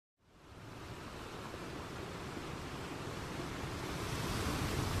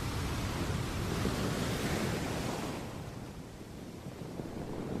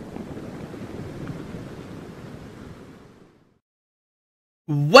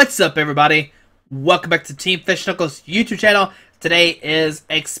What's up, everybody? Welcome back to Team Fish Knuckles YouTube channel. Today is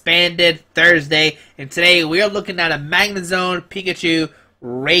Expanded Thursday, and today we are looking at a Magnezone Pikachu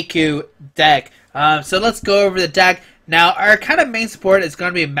Raikou deck. So let's go over the deck. Now, our kind of main support is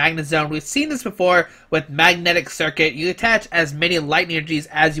going to be Magnezone. We've seen this before with Magnetic Circuit. You attach as many lightning energies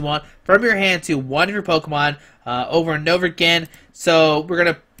as you want from your hand to one of your Pokemon over and over again. So we're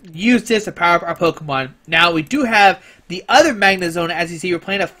going to use this to power up our Pokemon. Now, we do have the other Magnezone. As you see, we're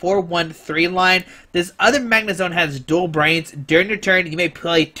playing a 4-1-3 line. This other Magnezone has dual brains. During your turn, you may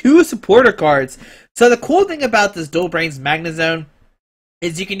play 2 supporter cards. So the cool thing about this dual brains Magnezone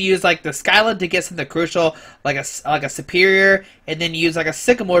is you can use like the Skyla to get something crucial, like a Superior, and then use like a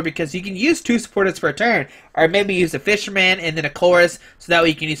Sycamore because you can use 2 supporters per turn, or maybe use a Fisherman and then a Chorus, so that way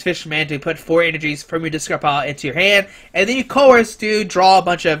you can use Fisherman to put 4 energies from your discard pile into your hand, and then you Chorus to draw a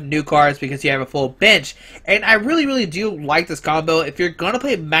bunch of new cards because you have a full bench. And I really do like this combo. If you're gonna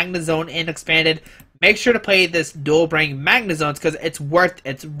play Magnezone in Expanded, make sure to play this dual brain Magnezones because it's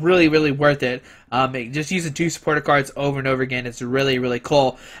really worth it. Just using 2 supporter cards over and over again, it's really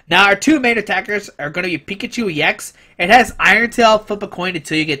cool. Now, our 2 main attackers are going to be Pikachu EX. It has Iron Tail, flip a coin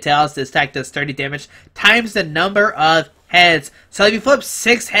until you get tails. This attack does 30 damage times the number of heads. So if you flip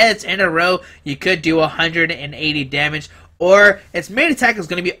 6 heads in a row, you could do 180 damage. Or its main attack is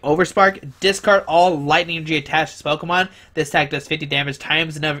going to be Overspark. Discard all lightning energy attached to this Pokemon. This attack does 50 damage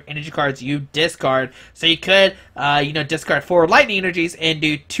times the number of energy cards you discard. So you could, discard 4 lightning energies and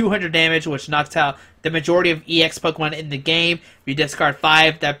do 200 damage, which knocks out the majority of EX Pokemon in the game. If you discard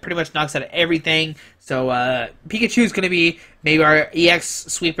 5, that pretty much knocks out everything. So Pikachu is going to be maybe our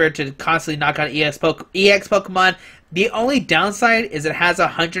EX sweeper to constantly knock out EX Pokemon. The only downside is it has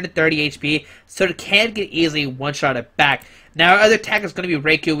 130 HP, so it can get easily one-shotted back. Now, our other attack is going to be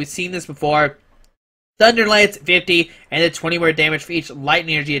Raikou. We've seen this before. Thunder Lance, 50, and then 20 more damage for each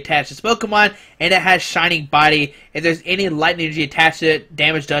lightning energy attached to this Pokemon, and it has Shining Body. If there's any lightning energy attached to it,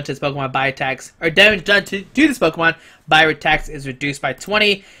 damage done to this Pokemon by attacks, or damage done to this Pokemon by attacks is reduced by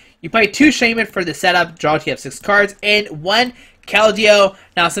 20. You play 2 Shaman for the setup, draw till you have 6 cards, and 1 Keldeo.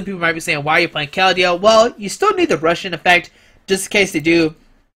 Now, some people might be saying, why are you playing Keldeo? Well, you still need the Russian effect, just in case they do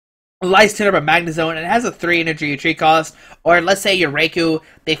Lice Tuner by Magnezone, and it has a 3 energy retreat cost. Or let's say your Raikou,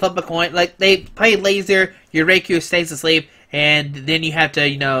 they flip a coin, like they play Laser, your Raikou stays asleep, and then you have to,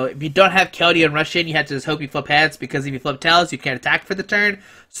 if you don't have Keldeo and Russian, you have to just hope you flip heads, because if you flip tails, you can't attack for the turn.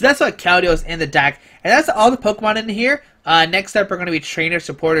 So that's what Keldeo is in the deck, and that's all the Pokemon in here. Next up, we're going to be trainers,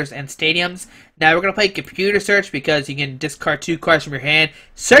 supporters, and stadiums. Now, we're going to play computer search because you can discard 2 cards from your hand,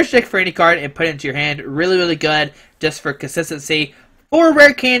 search deck for any card, and put it into your hand. Really good, just for consistency. 4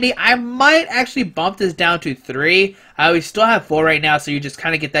 rare candy. I might actually bump this down to 3. We still have 4 right now, so you just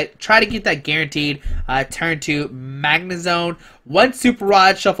kind of get that. Try to get that guaranteed turn to Magnezone. 1 Super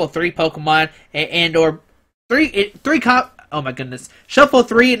Rod, shuffle 3 Pokemon, or 3 oh my goodness. Shuffle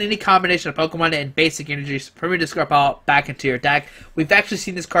 3 in any combination of Pokemon and basic energies from your discard pile back into your deck. We've actually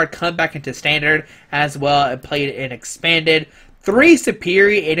seen this card come back into Standard as well and played it in Expanded. 3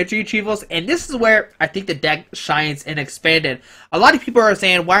 superior energy retrievals, and this is where I think the deck shines in Expanded. A lot of people are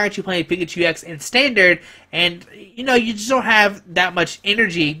saying, why aren't you playing Pikachu EX in Standard? And, you just don't have that much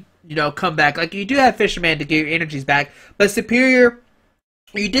energy, come back. Like, you do have Fisherman to get your energies back, but superior,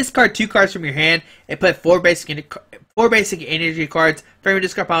 you discard 2 cards from your hand and put 4 basic energy cards from your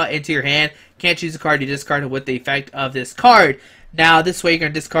discard pile into your hand. Can't choose a card, you discard it with the effect of this card. Now, this way you're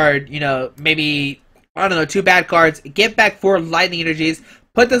going to discard, maybe, I don't know, 2 bad cards, get back 4 lightning energies,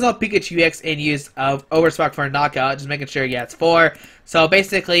 put those on Pikachu EX and use Overspark for a knockout, just making sure, it's 4. So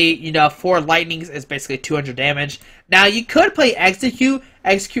basically, 4 lightnings is basically 200 damage. Now, you could play Execute.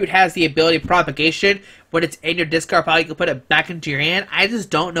 Execute has the ability of propagation. When it's in your discard pile, you can put it back into your hand. I just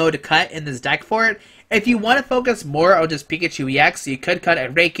don't know to cut in this deck for it. If you want to focus more on just Pikachu EX, you could cut a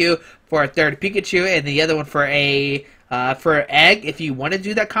Raikou for a 3rd Pikachu and the other one for an egg if you want to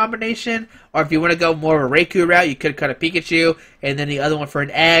do that combination. Or if you want to go more of a Raikou route, you could cut a Pikachu and then the other one for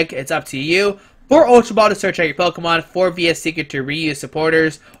an egg. It's up to you. 4 Ultra Ball to search out your Pokemon, 4 VS Secret to reuse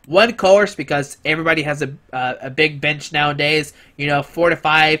supporters, 1 Course because everybody has a big bench nowadays, 4 to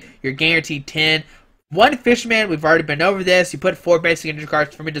 5, you're guaranteed 10. 1 Fisherman, we've already been over this. You put 4 basic energy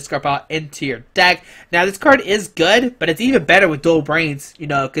cards from your discard pile into your deck. Now, this card is good, but it's even better with dual brains,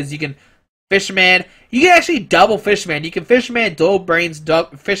 because you can Fisherman. You can actually double Fisherman. You can Fisherman, dual brains,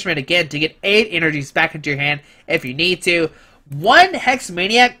 Fisherman again to get 8 energies back into your hand if you need to. 1 Hex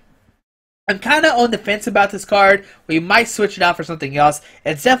Maniac. I'm kind of on the fence about this card. We might switch it out for something else.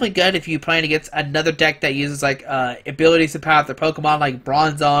 It's definitely good if you playing against another deck that uses like abilities to power up their Pokemon like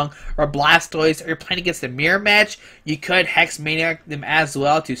Bronzong or Blastoise, or you're playing against a mirror match. You could Hex Maniac them as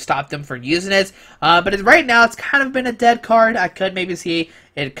well to stop them from using it. But right now, it's kind of been a dead card. I could maybe see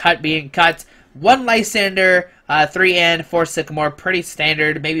it being cut. 1 Lysander, 3 N, 4 Sycamore, pretty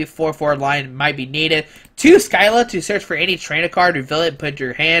standard. Maybe 4/4 line might be needed. 2 Skyla to search for any trainer card, reveal it, and put it in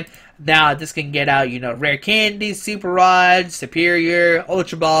your hand. Now, this can get out, Rare Candy, Super Rod, Superior,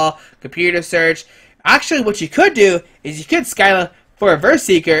 Ultra Ball, Computer Search. Actually, what you could do is you could Skyla for a Verse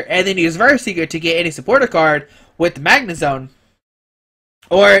Seeker, and then use Verse Seeker to get any supporter card with the Magnezone.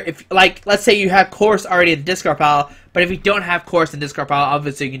 Or, if, like, let's say you have Course already in the discard pile, but if you don't have Course in the discard pile,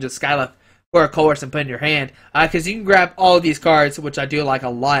 obviously you can just Skyla for a Course and put in your hand. Because you can grab all of these cards, which I do like a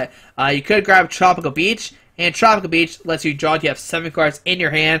lot. You could grab Tropical Beach, and Tropical Beach lets you draw. You have 7 cards in your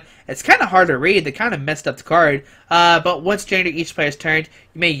hand. It's kind of hard to read. They kind of messed up the card. But once during each player's turn,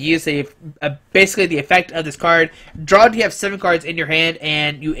 you may use basically the effect of this card. Draw. You have 7 cards in your hand,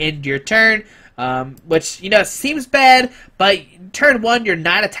 and you end your turn. Which, seems bad, but turn 1, you're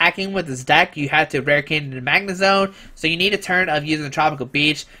not attacking with this deck. You have to Rare Candy and Magnezone, so you need a turn of using the Tropical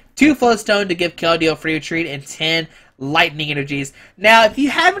Beach. 2 Floatstone to give Keldeo free retreat, and 10 Lightning Energies. Now, if you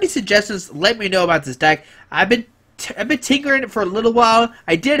have any suggestions, let me know about this deck. I've been tinkering it for a little while.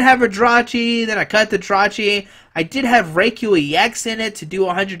 I did have a Drachi, then I cut the Drachi. I did have Raikou EX in it to do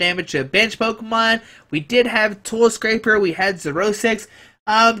 100 damage to a bench Pokemon. We did have Tool Scraper. We had 06.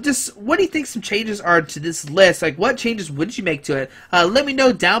 Just what do you think some changes are to this list? Like, what changes would you make to it? Let me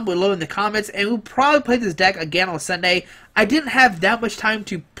know down below in the comments, and we'll probably play this deck again on Sunday. I didn't have that much time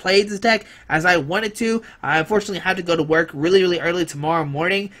to play this deck as I wanted to. I unfortunately had to go to work really early tomorrow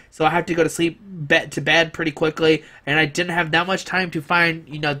morning, so I have to go to bed pretty quickly, and I didn't have that much time to find,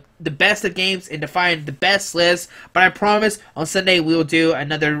 the best of games and to find the best list. But I promise on Sunday we will do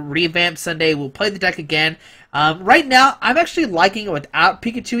another revamp Sunday. We'll play the deck again. Right now, I'm actually liking it without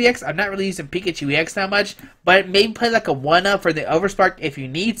Pikachu EX. I'm not really using Pikachu EX that much, but maybe play like a 1-up for the Overspark if you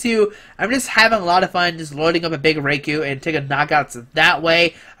need to. I'm just having a lot of fun just loading up a big Raikou and taking knockouts that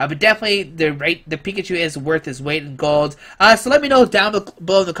way. But definitely, the Pikachu is worth his weight in gold. So let me know down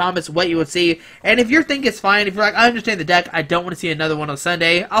below in the comments what you would see. And if your thing is fine, if you're like, I understand the deck, I don't want to see another one on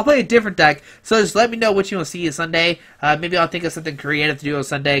Sunday, I'll play a different deck. So just let me know what you want to see on Sunday. Maybe I'll think of something creative to do on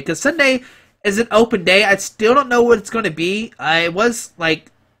Sunday. Because Sunday is an open day. I still don't know what it's going to be. It was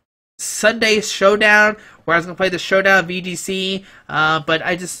like Sunday Showdown, where I was going to play the Showdown VGC, but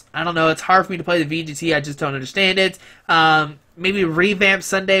I don't know. It's hard for me to play the VGC. I just don't understand it. Maybe Revamp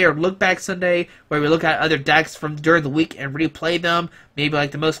Sunday or Look Back Sunday, where we look at other decks from during the week and replay them. Maybe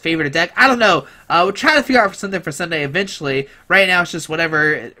like the most favorite deck. I don't know. We'll try to figure out something for Sunday eventually. Right now, it's just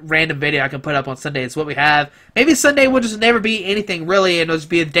whatever random video I can put up on Sunday is what we have. Maybe Sunday will just never be anything really, and it'll just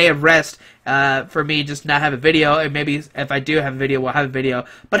be a day of rest for me, just not have a video. And maybe if I do have a video, we'll have a video.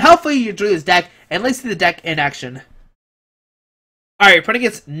 But hopefully you enjoy this deck, and let's see the deck in action. Alright, putting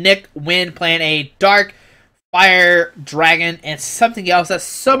against Nick Wynn, playing a Dark Fire, Dragon, and something else. That's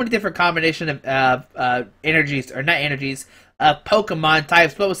so many different combination of energies, or not energies, Pokemon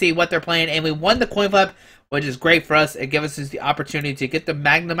types. But we'll see what they're playing. And we won the coin flip, which is great for us. It gives us the opportunity to get the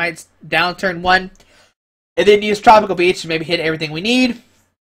Magnemites down turn 1. And then use Tropical Beach to maybe hit everything we need.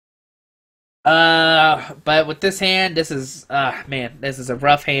 But with this hand, this is, man, this is a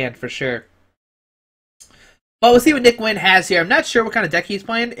rough hand for sure. But we'll see what Nick Wynn has here. I'm not sure what kind of deck he's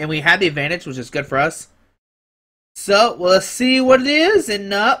playing, and we have the advantage, which is good for us. So, well, let's see what it is. And,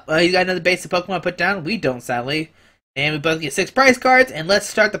 he's got another basic Pokemon put down. We don't, sadly. And we both get 6 prize cards. And let's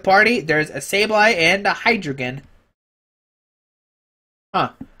start the party. There's a Sableye and a Hydreigon. Huh.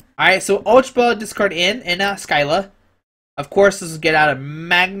 Alright, so Ultra Ball discard in, and Skyla. Of course, this will get out of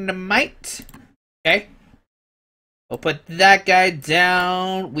Magnemite. Okay. We'll put that guy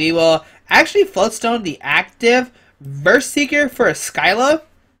down. We will actually Floatstone the active Verse Seeker for a Skyla.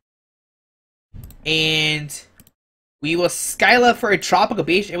 And we will Skyla for a Tropical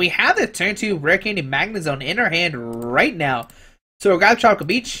Beach. And we have the turn 2 Rare Candy Magnezone in our hand right now. So we'll grab Tropical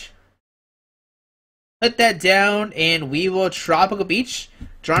Beach. Put that down. And we will Tropical Beach.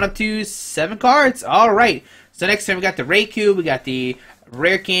 Drawn up to 7 cards. Alright. So next time we got the Raikou. We got the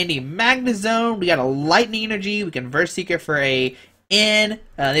Rare Candy Magnezone. We got a Lightning Energy. We can Verse Seeker for a N.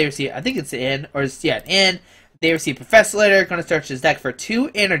 They receive, I think it's an N. Or, yeah, an N. They receive Professor Later. Going to search his deck for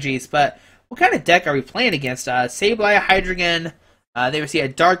 2 energies. But what kind of deck are we playing against? Sableye, Hydreigon. They receive a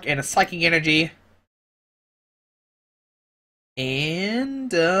Dark and a Psychic Energy.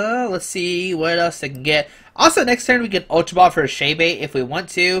 And let's see what else they can get. Also, next turn we get Ultra Ball for a Shaybait if we want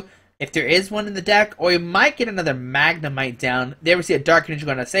to. if there is one in the deck, or we might get another Magnemite down. There we see a Dark Energy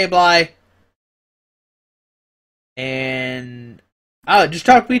going to Sableye. And oh, just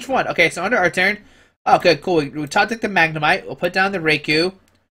top each one. Okay, so under our turn. Okay, cool. We top deck the Magnemite. We'll put down the Raikou.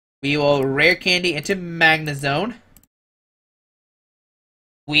 We will Rare Candy into Magnezone.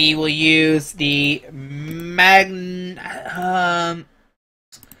 We will use the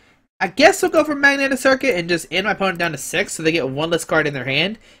I guess we'll go for Magnetic Circuit and just end my opponent down to 6, so they get one less card in their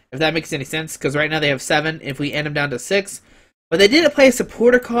hand, if that makes any sense, because right now they have 7, if we end them down to 6. But they didn't play a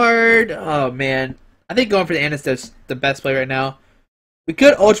supporter card. Oh, man. I think going for the end is the best play right now. We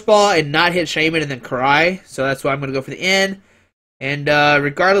could Ultra Ball and not hit Shaman and then cry, so that's why I'm going to go for the end. And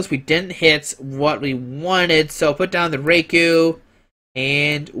regardless, we didn't hit what we wanted, so put down the Raikou,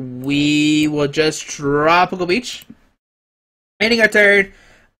 and we will just Tropical Beach. Ending our turn.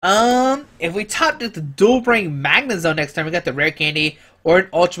 If we top deck the Dual Bring Magnezone next time, we got the Rare Candy or an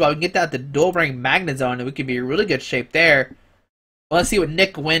Ultra Ball. We can get that the Dual Bring Magnezone, and we can be in really good shape there. Well, let's see what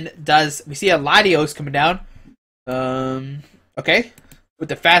Nick Wynn does. We see a Latios coming down. Okay. With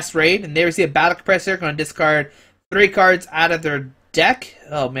the Fast Raid, and there we see a Battle Compressor going to discard 3 cards out of their deck.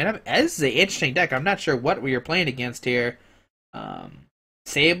 Oh man, this is an interesting deck. I'm not sure what we are playing against here.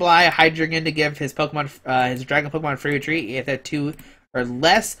 Sableye, Hydreigon to give his Pokemon, his Dragon Pokemon free retreat if they're 2 or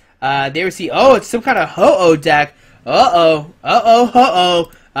less. There we see, oh, it's some kind of Ho-Oh deck. There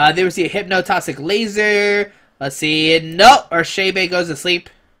we see a Hypnotoxic Laser. Let's see, nope, our Shebe goes to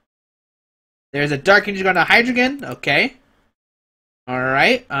sleep. There's a Dark Energy going to Hydreigon. Okay.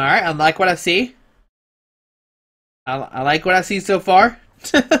 Alright, I like what I see. I like what I see so far.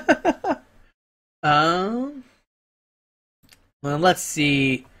 Well, let's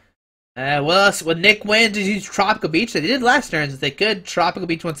see. What else? Well, Nick wins to use Tropical Beach. They did last turn, so they could Tropical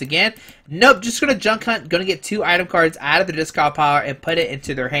Beach once again. Nope, just gonna Junk Hunt. Gonna get 2 item cards out of the discard pile and put it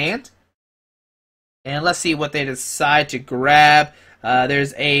into their hand. And let's see what they decide to grab.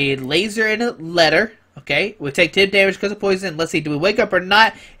 There's a Laser and a Letter. Okay, we take 10 damage because of poison. Let's see, do we wake up or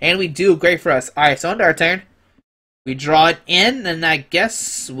not? And we do. Great for us. Alright, so under our turn, we draw it in, and I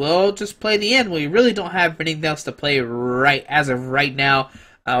guess we'll just play the end. We really don't have anything else to play right as of right now.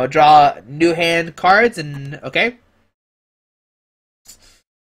 We'll draw new hand cards, and okay.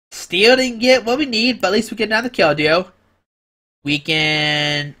 Still didn't get what we need, but at least we get another Keldeo. We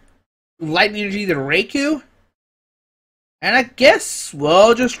can Lightning Energy the Raikou. And I guess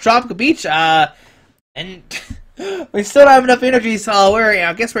we'll just Tropical Beach. And we still don't have enough energy, so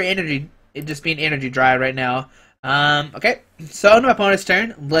I guess we're energy. It just being energy dry right now. Okay, so on my opponent's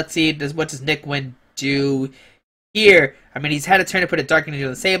turn, let's see what does Nick Wynn do here. I mean, he's had a turn to put a Dark Energy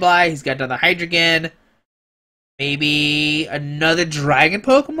on the Sableye. He's got another Hydreigon. Maybe another Dragon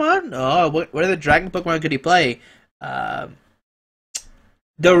Pokemon. Oh, what other Dragon Pokemon could he play? The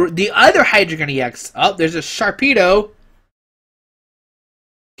other Hydreigon EX. Oh, there's a Sharpedo.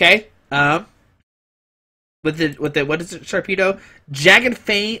 Okay. With the what is it? Sharpedo, Jagged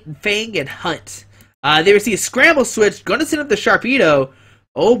Fang, and Hunt. There we see a Scramble Switch. Going to send up the Sharpedo.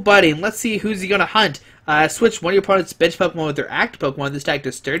 Oh, buddy. Let's see who's he going to hunt. Switch one of your opponent's bench Pokemon with their active Pokemon. This attack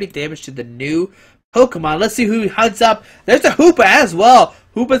does 30 damage to the new Pokemon. Let's see who hunts up. There's a Hoopa as well.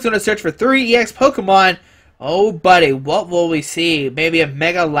 Hoopa's going to search for 3 EX Pokemon. Oh, buddy. What will we see? Maybe a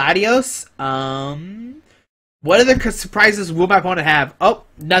Mega Latios? What other surprises will my opponent have? Oh,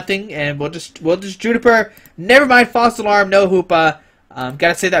 nothing, and we'll just Juniper. Never mind, False Alarm, no Hoopa.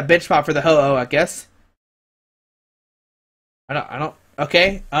 Gotta save that bench spot for the Ho-Oh, I guess. I don't.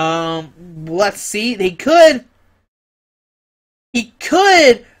 Okay. Let's see. He could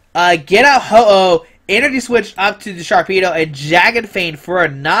get out Ho-Oh, Energy Switch up to the Sharpedo, and Jagged Fang for a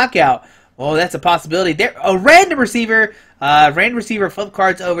knockout. Oh, that's a possibility. There, a Random Receiver. Random Receiver flip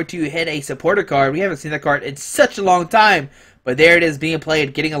cards over to hit a supporter card. We haven't seen that card in such a long time. But there it is being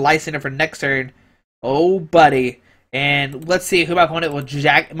played, getting a Lysander for next turn. Oh, buddy. And let's see who my opponent will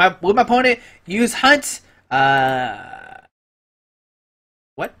will my opponent use Hunt?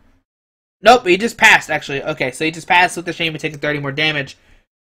 What? Nope, he just passed, actually. Okay, so he just passed with the Shame and taking 30 more damage.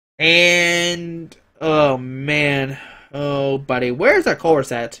 And, oh, man. Oh, buddy. Where's our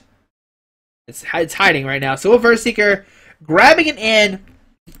Colress at? It's hiding right now. So, Reverse Seeker, grabbing an in.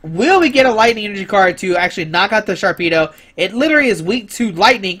 Will we get a Lightning Energy card to actually knock out the Sharpedo? It literally is weak to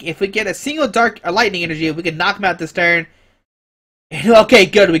Lightning. If we get a single Lightning Energy, we can knock him out this turn. Okay,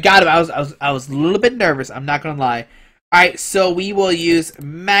 good. We got him. I was a little bit nervous. I'm not gonna lie. All right, so we will use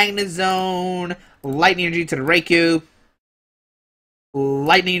Magnezone, Lightning Energy to the Raikou,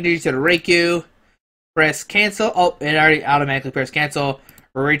 Lightning Energy to the Raikou. Press cancel. Oh, it already automatically pressed cancel.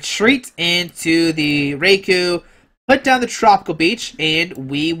 Retreat into the Raikou. put down the Tropical Beach, and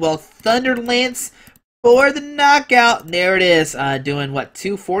we will Thunder Lance for the knockout. There it is. Doing what,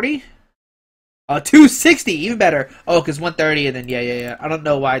 240? 260, even better. Oh, because 130, and then yeah. I don't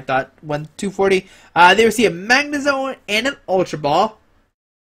know why I thought 240. There we see a Magnezone and an Ultra Ball.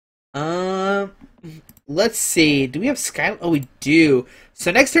 Let's see. Do we have Sky? Oh, we do. So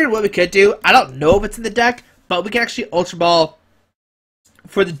next turn, what we could do, I don't know if it's in the deck, but we can actually Ultra Ball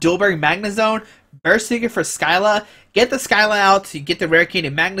for the Dual Bearing Magnezone, Burst Seeker for Skyla, get the Skyla out to get the Rare Candy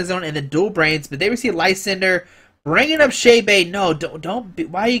Magnezone and the Dual Brains, but they receive Lysander, bringing up Shaybay. No, don't.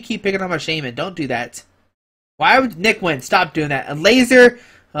 Why do you keep picking on my Shaman? Don't do that. Why would Nick win? Stop doing that. A Laser.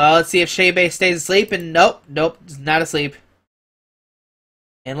 Let's see if Shaybay stays asleep, and nope, it's not asleep.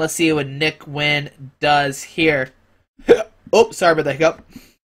 And let's see what Nick Win does here. Oh, sorry about the hiccup.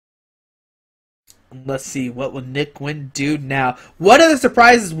 Let's see, what will Nick Win do now? What other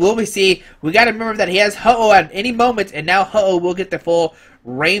surprises will we see? We got to remember that he has Ho-Oh at any moment, and now Ho-Oh will get the full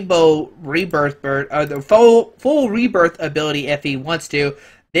Rainbow Rebirth bird, or the full Rebirth ability if he wants to.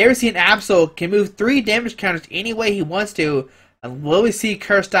 There's an Absol, can move 3 damage counters any way he wants to. And will we see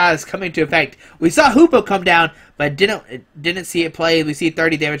Cursed Eyes coming into effect? We saw Hoopo come down, but didn't see it play. We see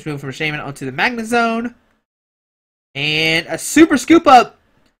 30 damage move from Shaman onto the Magnezone. And a Super Scoop Up.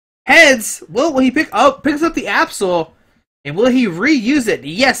 Heads, will he picks up the Absol, and will he reuse it?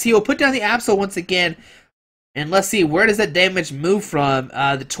 Yes, he will put down the Absol once again. And let's see, where does that damage move from?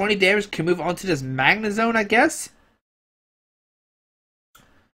 The 20 damage can move onto this Magnezone, I guess.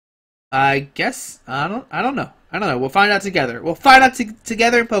 I don't know. We'll find out together.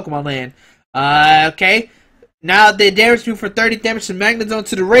 Together in Pokemon Land. Okay. Now the damage move for 30 damage to Magnezone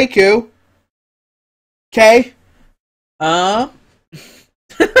to the Raikou. Okay.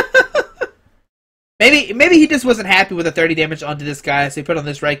 Maybe he just wasn't happy with the 30 damage onto this guy, so he put on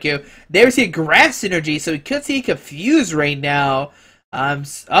this Raikou. There we see a Grass Synergy, so we could see Confuse right now.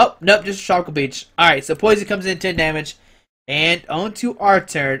 Oh, nope, just Tropical Beach. Alright, so Poison comes in, 10 damage. And on to our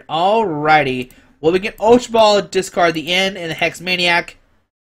turn. Alrighty. Well, we can Ultra Ball, discard the N and the Hex Maniac.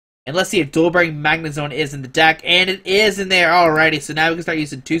 And let's see if Dual Bearing Magnezone is in the deck. And it is in there. Alrighty, so now we can start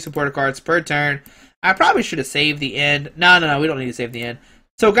using 2 supporter cards per turn. I probably should have saved the end. No, we don't need to save the end.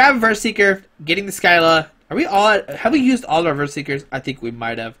 So grab a Reverse Seeker, getting the Skyla. Have we used all of our Reverse Seekers? I think we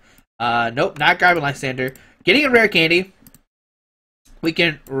might have. Nope, not grabbing Lysander. Getting a Rare Candy. We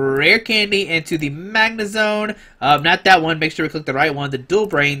can Rare Candy into the Magnezone. Not that one. Make sure we click the right one. The Dual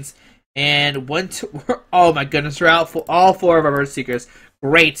Brains. And oh my goodness, we're out for all 4 of our Reverse Seekers.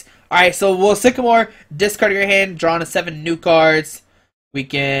 Great. Alright, so we'll Sycamore, discard your hand, draw on 7 new cards. We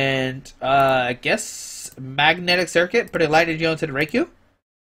can, I guess, Magnetic Circuit, put a Light Energy onto the Raikou.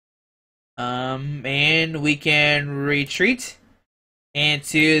 And we can retreat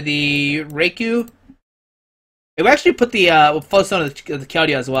into the Raikou. It will actually put the focus on the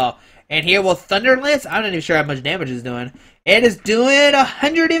Keldeo as well. And here we'll Thunder Lance. I'm not even sure how much damage it's doing. It is doing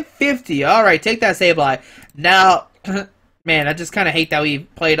 150. Alright, take that Sableye. Now, man, I just kind of hate that we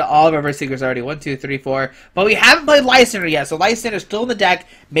played all of our Reverse Seekers already. 1, 2, 3, 4. But we haven't played Lysander yet. So Lysander is still in the deck.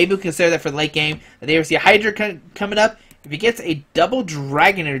 Maybe we consider that for the late game. There we see a Hydra coming up. If he gets a double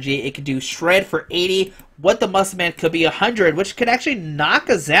Dragon Energy, it could do Shred for 80. What the Muscle Man could be 100, which could actually knock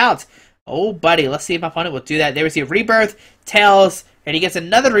us out. Oh, buddy, let's see if my opponent will do that. There we see Rebirth, Tails, and he gets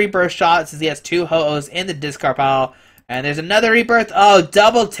another Rebirth shot since he has 2 Ho-Ohs in the discard pile. And there's another Rebirth. Oh,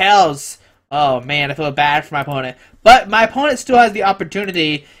 double Tails. Oh, man, I feel bad for my opponent. But my opponent still has the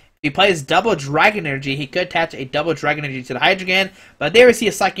opportunity. If he plays double Dragon Energy, he could attach a double Dragon Energy to the Hydreigon. But there we see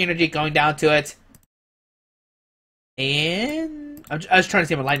a Psychic Energy going down to it. And I was trying to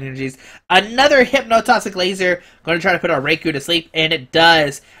see my Lightning Energies. Another Hypnotoxic Laser. Going to try to put our Raikou to sleep, and it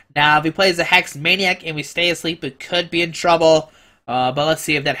does. Now, if he plays a Hex Maniac and we stay asleep, we could be in trouble. But let's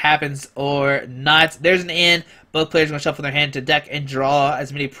see if that happens or not. There's an in. Both players are going to shuffle their hand to deck and draw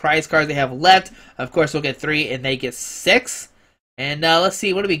as many prize cards they have left. Of course, we'll get 3 and they get 6. And let's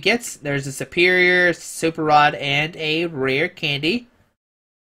see, what do we get? There's a Superior, Super Rod, and a Rare Candy.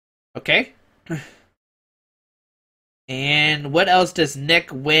 Okay. And what else does Nick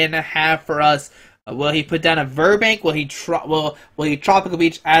Win have for us? Will he put down a Verbank? Will he Tropical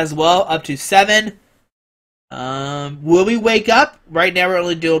Beach as well, up to 7? Will we wake up? Right now we're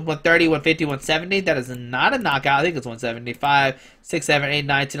only doing 130, 150, 170. That is not a knockout. I think it's 175, 6, 7, 8,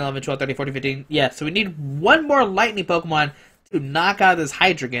 9, 10, 11, 12, 13, 14, 15. Yeah, so we need one more Lightning Pokemon to knock out this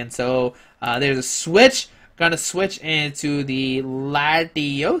Hydreigon. So there's a switch. Gonna switch into the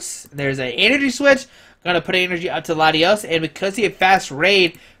Latios. There's an energy switch. Gonna put energy up to Latios. And because he had fast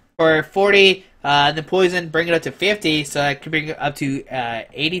raid for 40, then poison, bring it up to 50. So I could bring it up to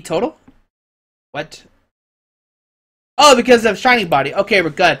 80 total. What? Oh, because of Shining Body. Okay,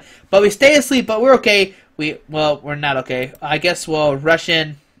 we're good. But we stay asleep, but we're okay. Well, we're not okay. I guess we'll rush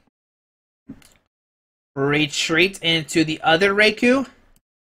in. Retreat into the other Raikou.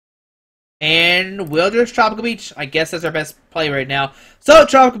 And we'll do Tropical Beach. I guess that's our best play right now. So,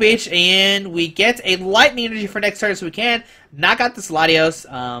 Tropical Beach, and we get a Lightning Energy for next turn, so we can knock out this Latios.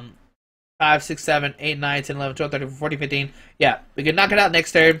 5, 6, 7, 8, 9, 10, 11, 12, 13, 14, 15. Yeah, we can knock it out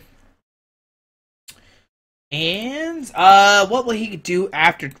next turn. And, what will he do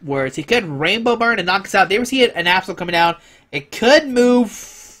afterwards? He could Rainbow Burn and knock us out. There we see an Absol coming down. It could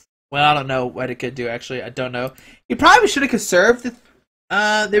move. Well, I don't know what it could do, actually. I don't know. He probably should have conserved the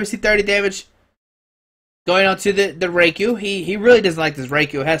there we see 30 damage going on to the Raikou. He really doesn't like this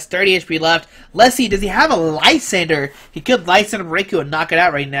Raikou. It has 30 HP left. Let's see, does he have a Lysander? He could Lysander Raikou and knock it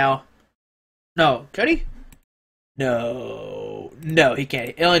out right now. No, could he? No, he can't.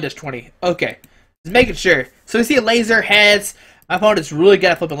 It only does 20. Okay, just making sure. So we see a laser heads. My opponent's really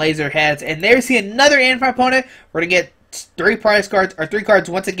good at flipping laser heads. And there we see another end for my opponent. We're gonna get 3 prize cards, or 3 cards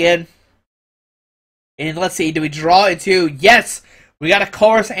once again. And let's see, do we draw into? Yes! We got a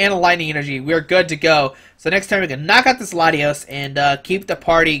Chorus and a Lightning Energy. We're good to go. So next time we can knock out this Latios and keep the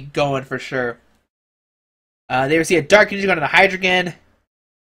party going for sure. There we see a Dark Energy going to the Hydreigon.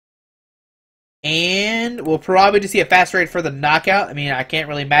 And we'll probably just see a fast rate for the knockout. I mean, I can't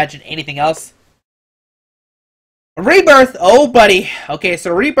really imagine anything else. Rebirth! Oh, buddy. Okay,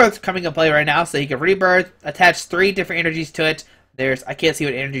 so Rebirth's coming into play right now. So you can Rebirth, attach 3 different energies to it. I can't see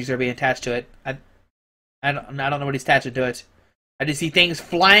what energies are being attached to it. I don't know what he's attaching to it. I just see things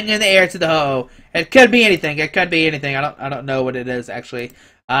flying in the air to the ho-oh. It could be anything. It could be anything. I don't know what it is actually.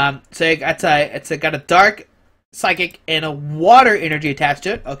 So it's got a dark, psychic, and a water energy attached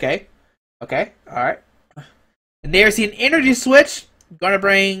to it. Okay, all right. And there's an energy switch. Gonna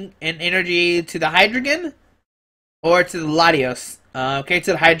bring an energy to the Hydreigon or to the Latios. Okay,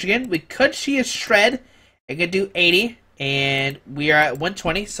 to the Hydreigon. We could see a shred. It could do 80, and we are at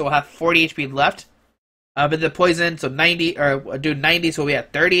 120, so we'll have 40 HP left. But the poison, so 90, or do 90, so we have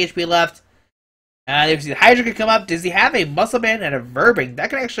 30 HP left. There's the Hydra could come up. Does he have a Muscle Band and a Verbing? That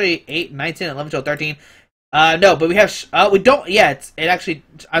could actually 8, 9, 10, 11, 12, 13. No, but we have, we don't, yeah, it actually,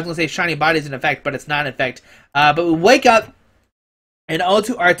 I was going to say Shiny Body is in effect, but it's not in effect. But we wake up, and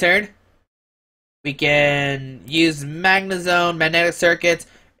onto our turn, we can use Magnezone, Magnetic Circuit,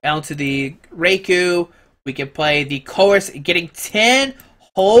 onto the Raikou. We can play the Chorus, getting 10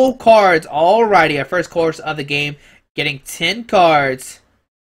 whole cards. Alrighty, our first course of the game, getting 10 cards.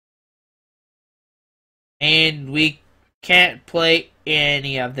 And we can't play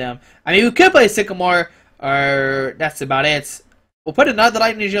any of them. I mean, we could play Sycamore, or that's about it. We'll put another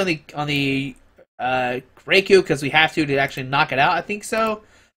Lightning Energy on the Raikou, because we have to actually knock it out, I think so.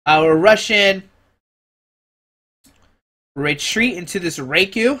 We'll rush in. Retreat into this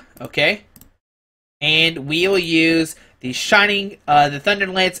Raikou, okay. And we will use the Shining, the Thunder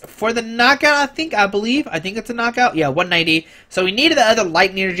Lance for the knockout, I think it's a knockout. Yeah, 190. So we needed the other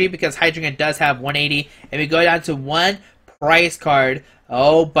Lightning Energy because Hydreigon does have 180. And we go down to 1 prize card.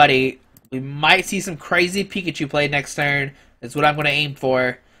 Oh, buddy. We might see some crazy Pikachu play next turn. That's what I'm going to aim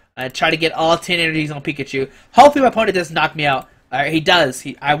for. Try to get all 10 energies on Pikachu. Hopefully my opponent doesn't knock me out. He does.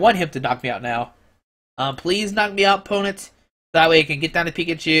 I want him to knock me out now. Please knock me out, opponent. That way I can get down to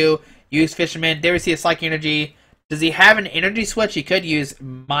Pikachu. Use Fisherman. There we see a Psychic Energy. Does he have an energy switch? He could use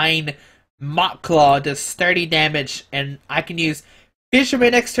Mine Mock Claw, does 30 damage, and I can use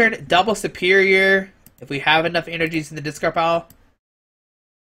Fisherman next turn, double Superior, if we have enough energies in the discard pile.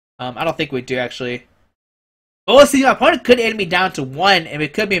 I don't think we do, actually. But we'll see, my opponent could end me down to 1, and we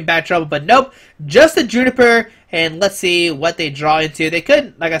could be in bad trouble, but nope, just a Juniper, and let's see what they draw into. They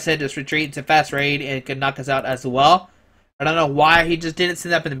could, like I said, just retreat into Fast Raid, and it could knock us out as well. I don't know why he just didn't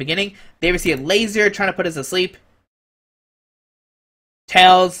send up in the beginning. They would see a Laser trying to put us asleep.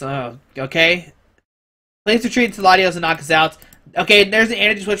 Tails, okay. Please retreat to Latios and knock us out. Okay, there's an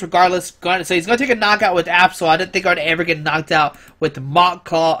energy switch regardless. So he's going to take a knockout with Absol. I didn't think I would ever get knocked out with the Mock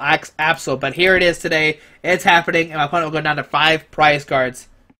Claw Absol, but here it is today. It's happening, and my opponent will go down to 5 prize cards.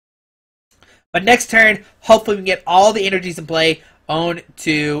 But next turn, hopefully we can get all the energies in play on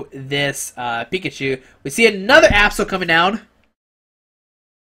to this Pikachu. We see another Absol coming down.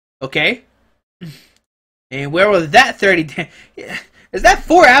 Okay. And where was that 30? Is that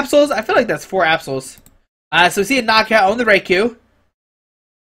 4 Absols? I feel like that's 4 Absols. So we see a knockout on the Raikou.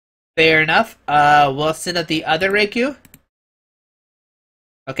 Fair enough. We'll send up the other Raikou.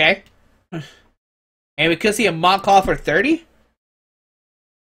 Okay. And we could see a Mock Claw for 30.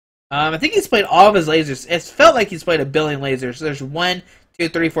 I think he's played all of his lasers. It felt like he's played a billion lasers. So there's 1, 2,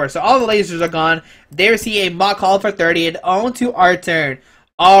 3, 4. So all the lasers are gone. They receive a Mach Call for 30, and on to our turn.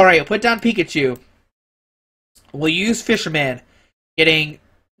 Alright, put down Pikachu. We'll use Fisherman. Getting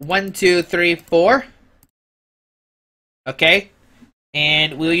 1, 2, 3, 4. Okay.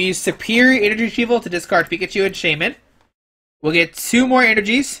 And we'll use Superior Energy Retrieval to discard Pikachu and Shaman. We'll get 2 more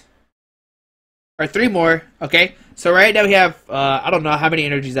energies. Or 3 more. Okay. So right now we have, I don't know how many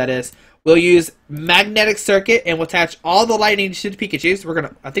energies that is. We'll use Magnetic Circuit and we'll attach all the lightning to the Pikachu.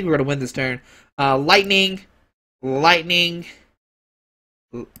 So I think we're gonna win this turn. Lightning.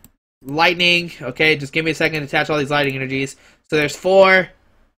 Okay, just give me a second to attach all these lightning energies. So there's 4.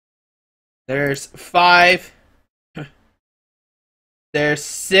 There's 5. There's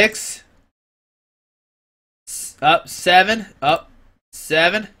 6. 7.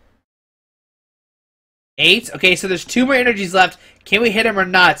 7. 8. Okay, so there's 2 more energies left. Can we hit him or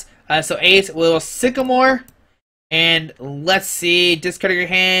not? So 8. We'll Sycamore. And let's see. Discard your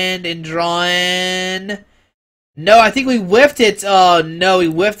hand and draw in. No, I think we whiffed it. Oh, no. We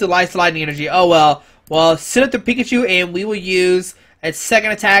whiffed the lightning energy. Oh, well. Well, send up the Pikachu and we will use its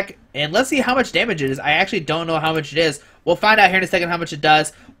second attack. And let's see how much damage it is. I actually don't know how much it is. We'll find out here in a second how much it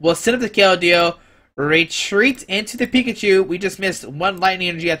does. We'll send up the Keldeo. Retreat into the Pikachu. We just missed 1 lightning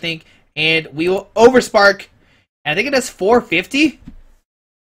energy, I think. And we will Overspark. And I think it does 450.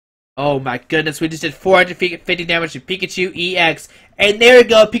 Oh my goodness, we just did 450 damage to Pikachu EX. And there we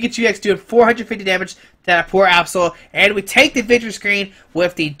go, Pikachu EX doing 450 damage to that poor Absol. And we take the victory screen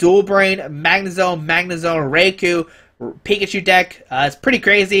with the Dual Brain, Magnezone, Raikou, Pikachu deck. It's pretty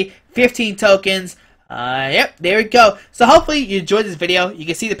crazy. 15 tokens. Yep, there we go. So hopefully you enjoyed this video. You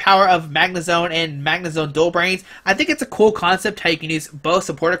can see the power of Magnezone and Magnezone Dual Brains. I think it's a cool concept how you can use both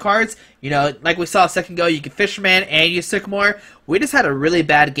supporter cards. You know, like we saw a second ago, you can Fisherman and use Sycamore. We just had a really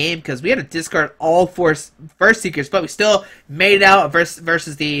bad game because we had to discard all 4 First Seekers, but we still made it out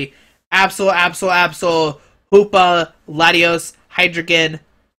versus the Absol, Hoopa, Latios, Hydreigon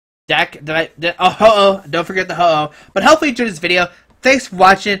deck. Don't forget the Ho-Oh. But hopefully you enjoyed this video. Thanks for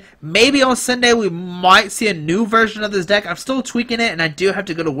watching. Maybe on Sunday we might see a new version of this deck. I'm still tweaking it, and I do have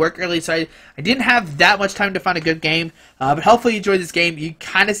to go to work early, so I didn't have that much time to find a good game. But hopefully you enjoyed this game. You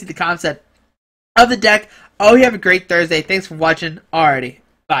kind of see the concept of the deck. Oh, you have a great Thursday. Thanks for watching. Alrighty.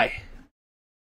 Bye.